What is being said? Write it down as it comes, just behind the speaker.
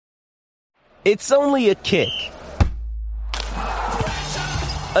It's only a kick,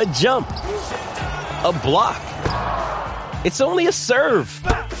 a jump, a block. It's only a serve.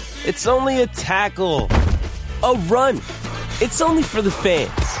 It's only a tackle, a run. It's only for the fans.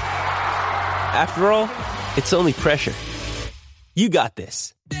 After all, it's only pressure. You got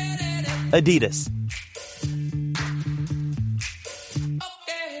this. Adidas.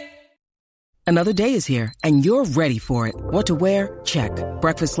 Another day is here, and you're ready for it. What to wear? Check.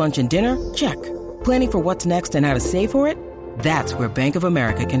 Breakfast, lunch, and dinner? Check. Planning for what's next and how to save for it? That's where Bank of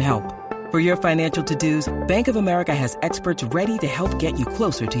America can help. For your financial to-dos, Bank of America has experts ready to help get you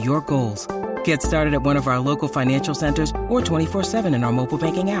closer to your goals. Get started at one of our local financial centers or 24/7 in our mobile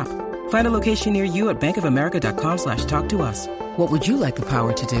banking app. Find a location near you at bankofamerica.com/talktous. What would you like the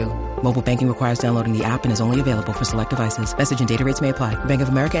power to do? Mobile banking requires downloading the app and is only available for select devices. Message and data rates may apply. Bank of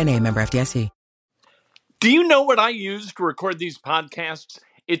America N.A., member FDIC. Do you know what I use to record these podcasts?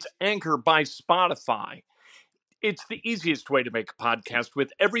 It's Anchor by Spotify. It's the easiest way to make a podcast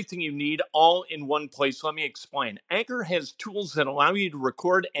with everything you need all in one place. Let me explain. Anchor has tools that allow you to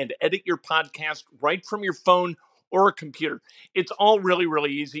record and edit your podcast right from your phone or a computer. It's all really,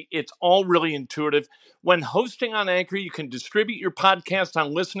 really easy. It's all really intuitive. When hosting on Anchor, you can distribute your podcast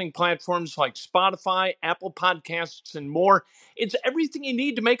on listening platforms like Spotify, Apple Podcasts, and more. It's everything you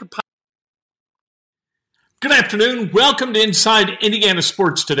need to make a podcast. Good afternoon. Welcome to Inside Indiana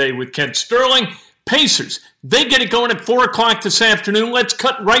Sports Today with Kent Sterling. Pacers, they get it going at 4 o'clock this afternoon. Let's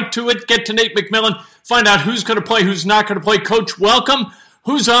cut right to it. Get to Nate McMillan. Find out who's going to play, who's not going to play. Coach, welcome.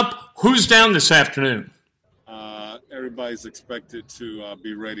 Who's up? Who's down this afternoon? Everybody's expected to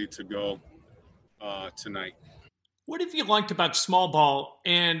be ready to go tonight. What have you liked about small ball,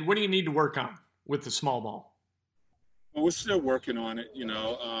 and what do you need to work on with the small ball? Well, we're still working on it,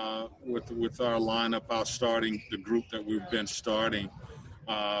 with our lineup, our starting, the group that we've been starting.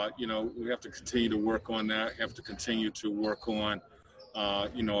 We have to continue to work on that, have to continue to work on, a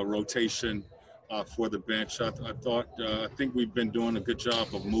rotation for the bench. I think we've been doing a good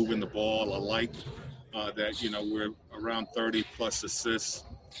job of moving the ball. I like that, we're around 30-plus assists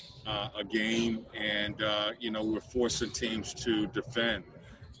a game, and, we're forcing teams to defend.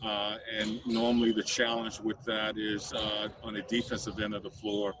 And normally the challenge with that is on the defensive end of the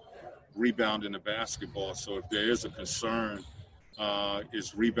floor, rebounding the basketball. So if there is a concern,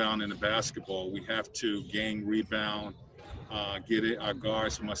 is rebounding the basketball, we have to gain rebound, get it. Our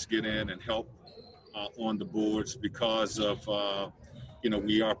guards must get in and help on the boards because of,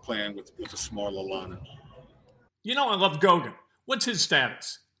 we are playing with a smaller lineup. I love Gogan. What's his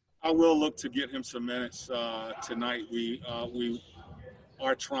status? I will look to get him some minutes tonight. We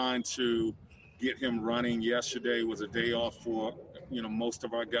are trying to get him running. Yesterday was a day off for, most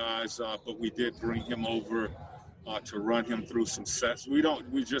of our guys, but we did bring him over to run him through some sets.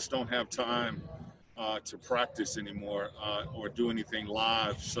 We just don't have time to practice anymore or do anything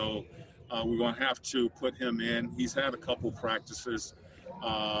live. So we're going to have to put him in. He's had a couple practices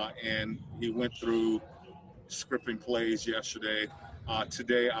and he went through scripting plays yesterday.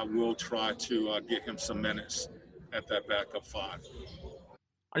 Today I will try to get him some minutes at that backup 5.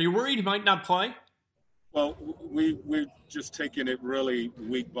 Are you worried he might not play? Well, we're just taking it really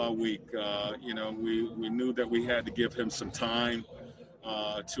week by week. We knew that we had to give him some time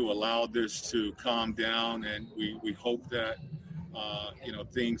to allow this to calm down, and we hope that,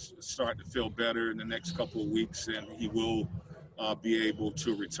 things start to feel better in the next couple of weeks, and he will be able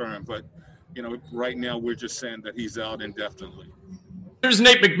to return. But, right now we're just saying that he's out indefinitely. There's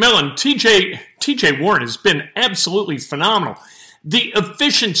Nate McMillan. TJ Warren has been absolutely phenomenal. The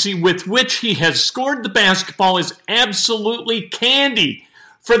efficiency with which he has scored the basketball is absolutely candy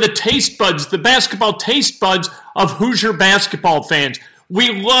for the taste buds, the basketball taste buds of Hoosier basketball fans.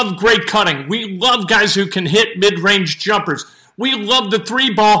 We love great cutting. We love guys who can hit mid-range jumpers. We love the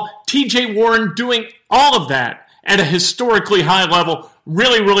 3-ball. TJ Warren doing all of that at a historically high level.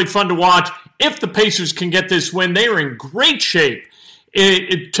 Really, really fun to watch. If the Pacers can get this win, they are in great shape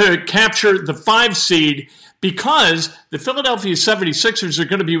to capture the 5 seed, because the Philadelphia 76ers are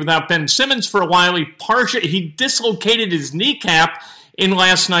going to be without Ben Simmons for a while. He dislocated his kneecap in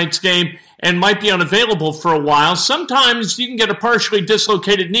last night's game and might be unavailable for a while. Sometimes you can get a partially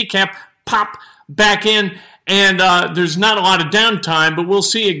dislocated kneecap, pop back in, and there's not a lot of downtime, but we'll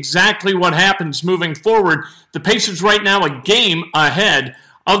see exactly what happens moving forward. The Pacers right now a game ahead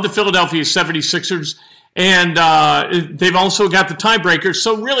of the Philadelphia 76ers, and they've also got the tiebreaker,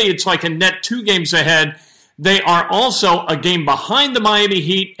 so really it's like a net 2 games ahead. They are also a game behind the Miami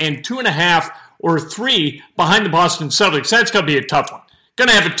Heat and 2.5 or 3 behind the Boston Celtics. That's going to be a tough one. Going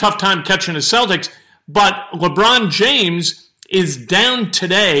to have a tough time catching the Celtics, but LeBron James is down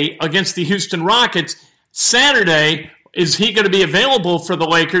today against the Houston Rockets. Saturday, is he going to be available for the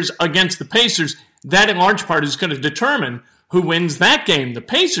Lakers against the Pacers? That in large part is going to determine who wins that game. The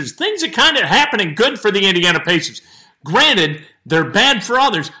Pacers, things are kind of happening good for the Indiana Pacers. Granted, they're bad for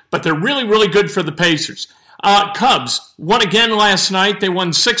others, but they're really, really good for the Pacers. Cubs won again last night. They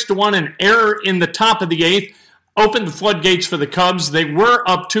won 6-1, an error in the top of the eighth. Opened the floodgates for the Cubs. They were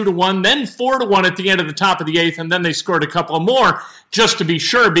up 2-1, then 4-1 at the end of the top of the eighth, and then they scored a couple of more just to be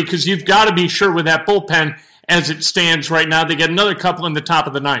sure, because you've got to be sure with that bullpen as it stands right now. They get another couple in the top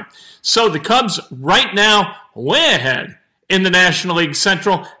of the ninth. So the Cubs right now way ahead in the National League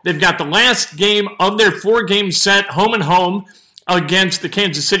Central. They've got the last game of their 4-game set, home and home, against the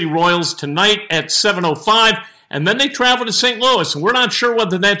Kansas City Royals tonight at 7:05. And then they travel to St. Louis, and we're not sure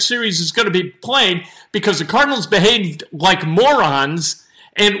whether that series is going to be played because the Cardinals behaved like morons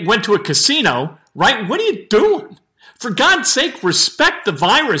and went to a casino, right? What are you doing? For God's sake, respect the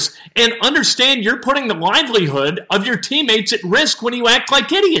virus and understand you're putting the livelihood of your teammates at risk when you act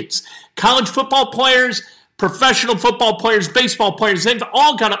like idiots. College football players, professional football players, baseball players, they've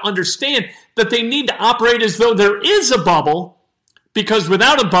all got to understand that they need to operate as though there is a bubble, because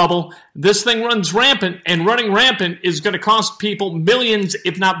without a bubble, this thing runs rampant, and running rampant is going to cost people millions,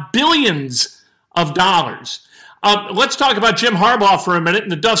 if not billions, of dollars. Let's talk about Jim Harbaugh for a minute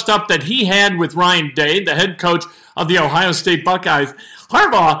and the dust-up that he had with Ryan Day, the head coach of the Ohio State Buckeyes.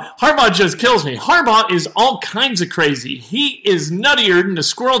 Harbaugh just kills me. Harbaugh is all kinds of crazy. He is nuttier than a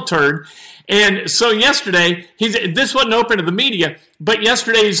squirrel turd. And so yesterday, this wasn't open to the media, but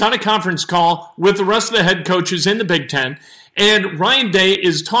yesterday he's on a conference call with the rest of the head coaches in the Big Ten, and Ryan Day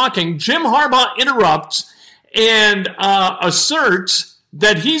is talking. Jim Harbaugh interrupts and asserts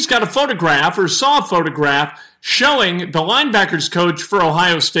that he's got a photograph, or saw a photograph, showing the linebackers coach for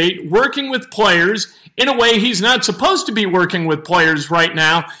Ohio State working with players in a way he's not supposed to be working with players right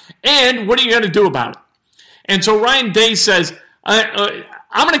now, and what are you going to do about it? And so Ryan Day says,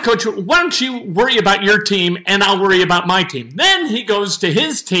 I'm going to coach you. Why don't you worry about your team, and I'll worry about my team. Then he goes to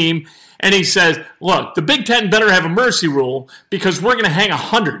his team, and he says, look, the Big Ten better have a mercy rule because we're going to hang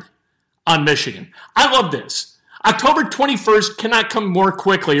 100 on Michigan. I love this. October 21st cannot come more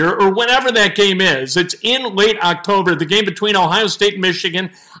quickly, or whenever that game is. It's in late October, the game between Ohio State and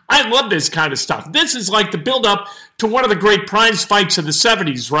Michigan. I love this kind of stuff. This is like the build-up to one of the great prize fights of the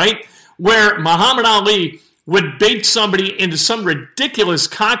 70s, right? Where Muhammad Ali would bait somebody into some ridiculous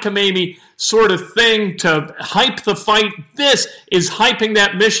cockamamie sort of thing to hype the fight. This is hyping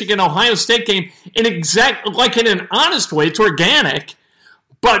that Michigan-Ohio State game in an honest way. It's organic,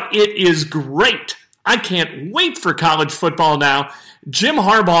 but it is great. I can't wait for college football now. Jim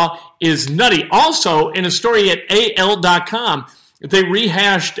Harbaugh is nutty. Also, in a story at AL.com, they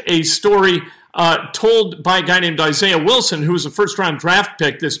rehashed a story told by a guy named Isaiah Wilson, who was a first-round draft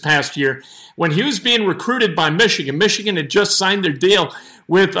pick this past year. When he was being recruited by Michigan, Michigan had just signed their deal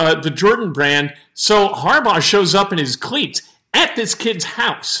with the Jordan brand, so Harbaugh shows up in his cleats at this kid's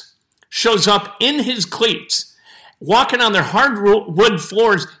house, shows up in his cleats, walking on their hardwood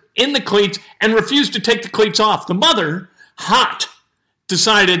floors in the cleats, and refused to take the cleats off. The mother, hot,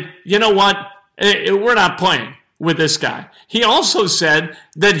 decided, you know what, we're not playing with this guy. He also said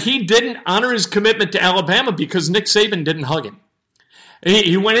that he didn't honor his commitment to Alabama because Nick Saban didn't hug him.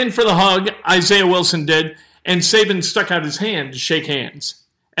 He went in for the hug, Isaiah Wilson did, and Saban stuck out his hand to shake hands.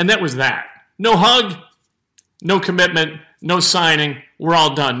 And that was that. No hug, no commitment, no signing. We're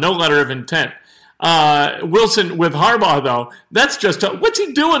all done. No letter of intent. Wilson with Harbaugh, though, that's just, what's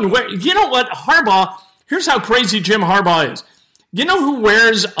he doing? You know what, Harbaugh, here's how crazy Jim Harbaugh is. You know who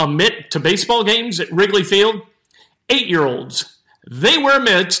wears a mitt to baseball games at Wrigley Field? 8-year-olds. They wear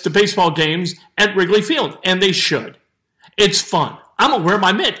mitts to baseball games at Wrigley Field, and they should. It's fun. I'm going to wear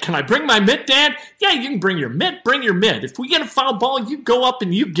my mitt. Can I bring my mitt, Dad? Yeah, you can bring your mitt. Bring your mitt. If we get a foul ball, you go up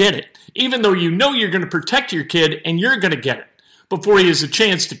and you get it, even though you know you're going to protect your kid and you're going to get it before he has a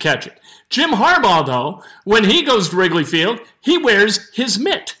chance to catch it. Jim Harbaugh, though, when he goes to Wrigley Field, he wears his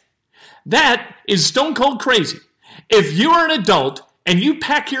mitt. That is stone cold crazy. If you are an adult and you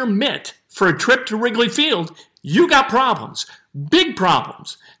pack your mitt for a trip to Wrigley Field, you got problems. Big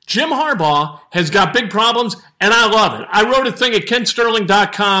problems. Jim Harbaugh has got big problems, and I love it. I wrote a thing at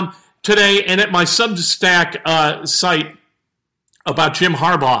KenSterling.com today and at my Substack site about Jim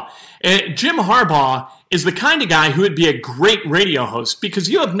Harbaugh. Jim Harbaugh is the kind of guy who would be a great radio host because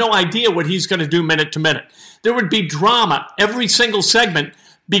you have no idea what he's going to do minute to minute. There would be drama every single segment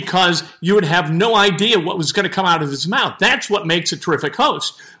because you would have no idea what was going to come out of his mouth. That's what makes a terrific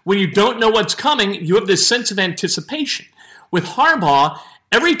host. When you don't know what's coming, you have this sense of anticipation. With Harbaugh,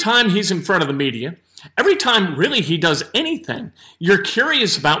 every time he's in front of the media, Every time, really, he does anything, you're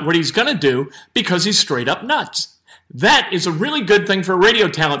curious about what he's going to do because he's straight up nuts. That is a really good thing for radio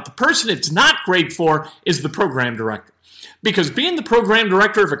talent. The person it's not great for is the program director. Because being the program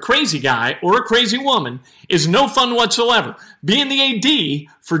director of a crazy guy or a crazy woman is no fun whatsoever. Being the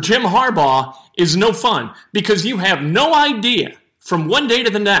AD for Jim Harbaugh is no fun because you have no idea from one day to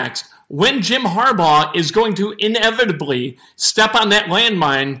the next when Jim Harbaugh is going to inevitably step on that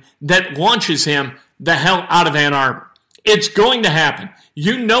landmine that launches him the hell out of Ann Arbor. It's going to happen.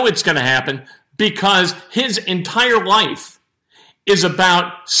 You know it's going to happen because his entire life is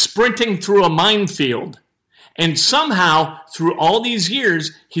about sprinting through a minefield. And somehow, through all these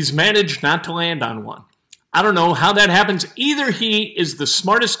years, he's managed not to land on one. I don't know how that happens. Either he is the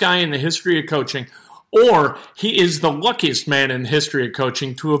smartest guy in the history of coaching, or he is the luckiest man in the history of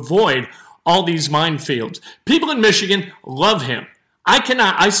coaching to avoid all these minefields. People in Michigan love him.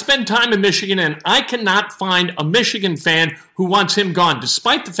 I spend time in Michigan, and I cannot find a Michigan fan who wants him gone,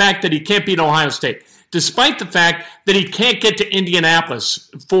 despite the fact that he can't beat Ohio State. Despite the fact that he can't get to Indianapolis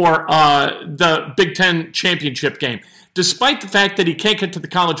for the Big Ten championship game. Despite the fact that he can't get to the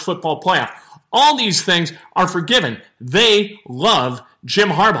college football playoff. All these things are forgiven. They love Jim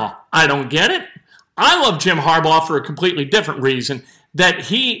Harbaugh. I don't get it. I love Jim Harbaugh for a completely different reason. That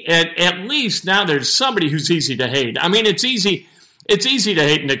he, at least now there's somebody who's easy to hate. I mean, it's easy to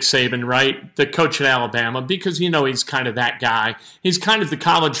hate Nick Saban, right? The coach at Alabama, because he's kind of that guy. He's kind of the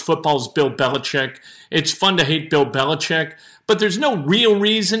college football's Bill Belichick. It's fun to hate Bill Belichick, but there's no real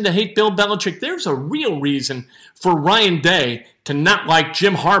reason to hate Bill Belichick. There's a real reason for Ryan Day to not like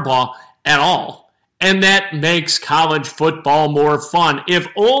Jim Harbaugh at all. And that makes college football more fun. If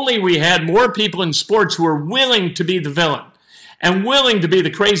only we had more people in sports who are willing to be the villain and willing to be the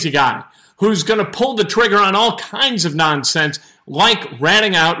crazy guy who's going to pull the trigger on all kinds of nonsense, like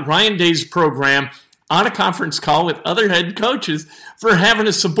ratting out Ryan Day's program on a conference call with other head coaches for having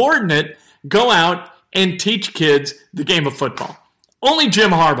a subordinate go out and teach kids the game of football. Only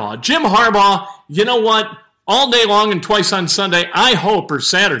Jim Harbaugh. Jim Harbaugh, you know what? All day long and twice on Sunday, or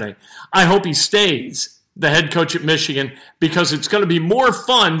Saturday, I hope he stays the head coach at Michigan because it's going to be more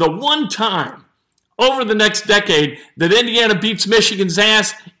fun the one time over the next decade that Indiana beats Michigan's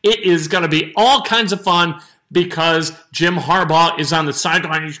ass. It is going to be all kinds of fun because Jim Harbaugh is on the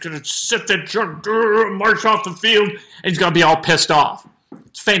sideline. He's going to sit there, march off the field, and he's going to be all pissed off.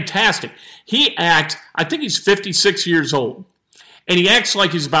 It's fantastic. He acts, I think he's 56 years old, and he acts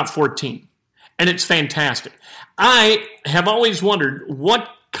like he's about 14, and it's fantastic. I have always wondered what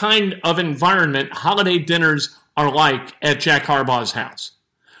kind of environment holiday dinners are like at Jack Harbaugh's house.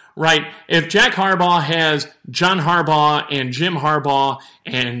 Right? If Jack Harbaugh has John Harbaugh and Jim Harbaugh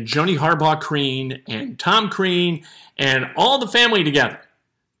and Joni Harbaugh-Crean and Tom Crean and all the family together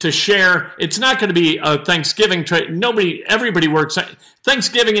to share, it's not going to be a Thanksgiving. Everybody works.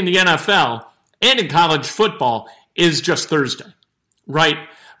 Thanksgiving in the NFL and in college football is just Thursday, right?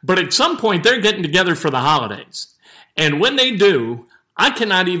 But at some point, they're getting together for the holidays. And when they do, I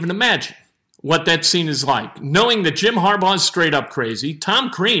cannot even imagine what that scene is like, knowing that Jim Harbaugh is straight up crazy. Tom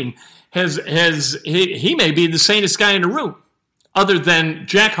Crean he may be the sanest guy in the room, other than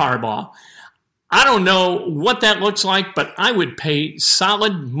Jack Harbaugh. I don't know what that looks like, but I would pay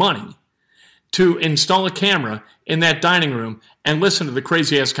solid money to install a camera in that dining room and listen to the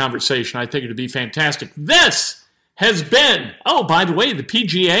crazy-ass conversation. I think it would be fantastic. This has been, by the way, the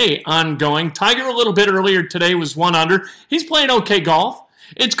PGA ongoing. Tiger a little bit earlier today was 1 under. He's playing okay golf.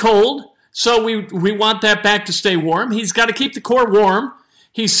 It's cold. So we want that back to stay warm. He's got to keep the core warm,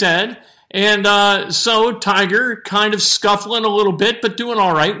 he said. And so Tiger kind of scuffling a little bit, but doing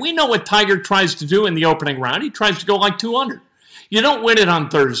all right. We know what Tiger tries to do in the opening round. He tries to go like 2 under. You don't win it on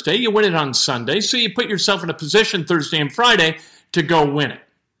Thursday. You win it on Sunday. So you put yourself in a position Thursday and Friday to go win it.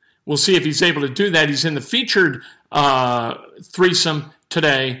 We'll see if he's able to do that. He's in the featured threesome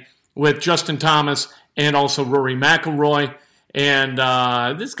today with Justin Thomas and also Rory McIlroy. And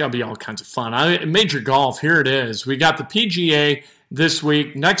this is going to be all kinds of fun. Major golf, here it is. We got the PGA this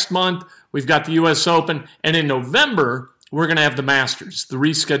week. Next month, we've got the U.S. Open. And in November, we're going to have the Masters, the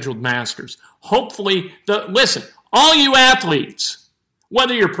rescheduled Masters. Hopefully, listen, all you athletes,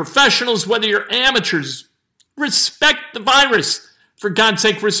 whether you're professionals, whether you're amateurs, respect the virus. For God's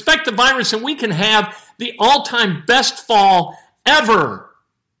sake, respect the virus, and we can have the all-time best fall ever.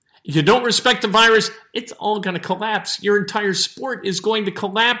 You don't respect the virus, it's all going to collapse. Your entire sport is going to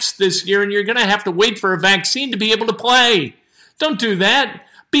collapse this year, and you're going to have to wait for a vaccine to be able to play. Don't do that.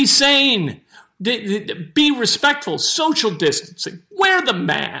 Be sane. Be respectful. Social distancing. Wear the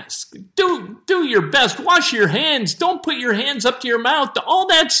mask. Do your best. Wash your hands. Don't put your hands up to your mouth. All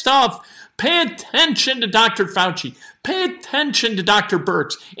that stuff. Pay attention to Dr. Fauci. Pay attention to Dr.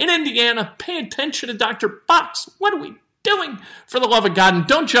 Birx. In Indiana, pay attention to Dr. Box. What are we doing, for the love of God? And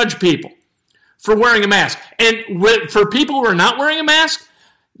don't judge people for wearing a mask. And for people who are not wearing a mask,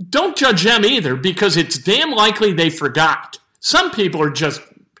 don't judge them either, because it's damn likely they forgot. Some people are just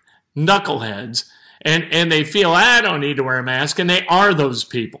knuckleheads, and they feel, I don't need to wear a mask, and they are those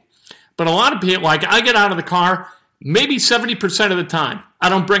people. But a lot of people, like I get out of the car, maybe 70% of the time, I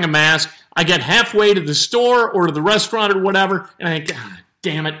don't bring a mask. I get halfway to the store or to the restaurant or whatever, and I think, God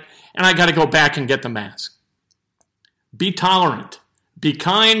damn it, and I got to go back and get the mask. Be tolerant. Be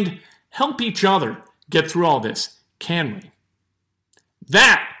kind. Help each other get through all this. Can we?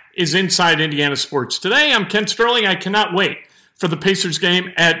 That is Inside Indiana Sports Today. I'm Ken Sterling. I cannot wait for the Pacers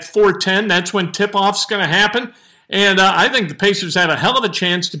game at 4:10. That's when tip-off's going to happen. And I think the Pacers have a hell of a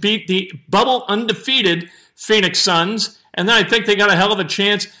chance to beat the bubble undefeated Phoenix Suns. And then I think they got a hell of a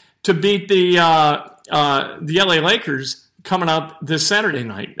chance to beat the LA Lakers coming up this Saturday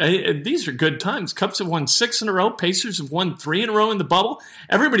night. These are good times. Cubs have won 6 in a row. Pacers have won 3 in a row in the bubble.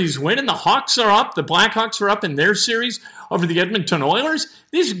 Everybody's winning. The Hawks are up. The Blackhawks are up in their series over the Edmonton Oilers.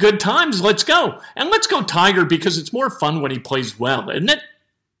 These are good times. Let's go. And let's go Tiger, because it's more fun when he plays well, isn't it?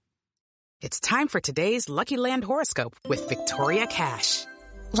 It's time for today's Lucky Land horoscope with Victoria Cash.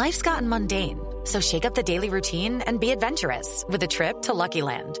 Life's gotten mundane, so shake up the daily routine and be adventurous with a trip to Lucky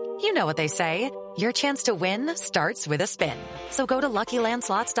Land. You know what they say. Your chance to win starts with a spin. So go to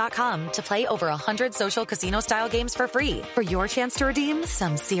LuckyLandSlots.com to play over 100 social casino-style games for free for your chance to redeem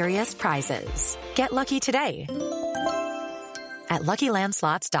some serious prizes. Get lucky today at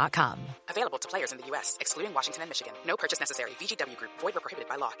LuckyLandSlots.com. Available to players in the U.S., excluding Washington and Michigan. No purchase necessary. VGW Group. Void where prohibited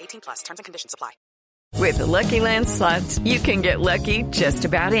by law. 18+. Terms and conditions apply. With the Lucky Land Slots, you can get lucky just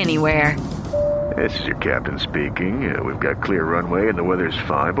about anywhere. This is your captain speaking. We've got clear runway and the weather's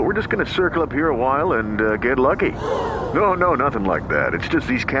fine, but we're just going to circle up here a while and get lucky. No, nothing like that. It's just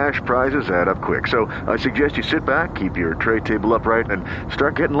these cash prizes add up quick. So I suggest you sit back, keep your tray table upright, and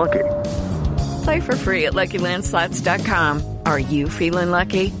start getting lucky. Play for free at LuckyLandSlots.com. Are you feeling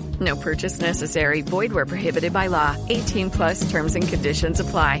lucky? No purchase necessary. Void where prohibited by law. 18+ terms and conditions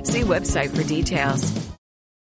apply. See website for details.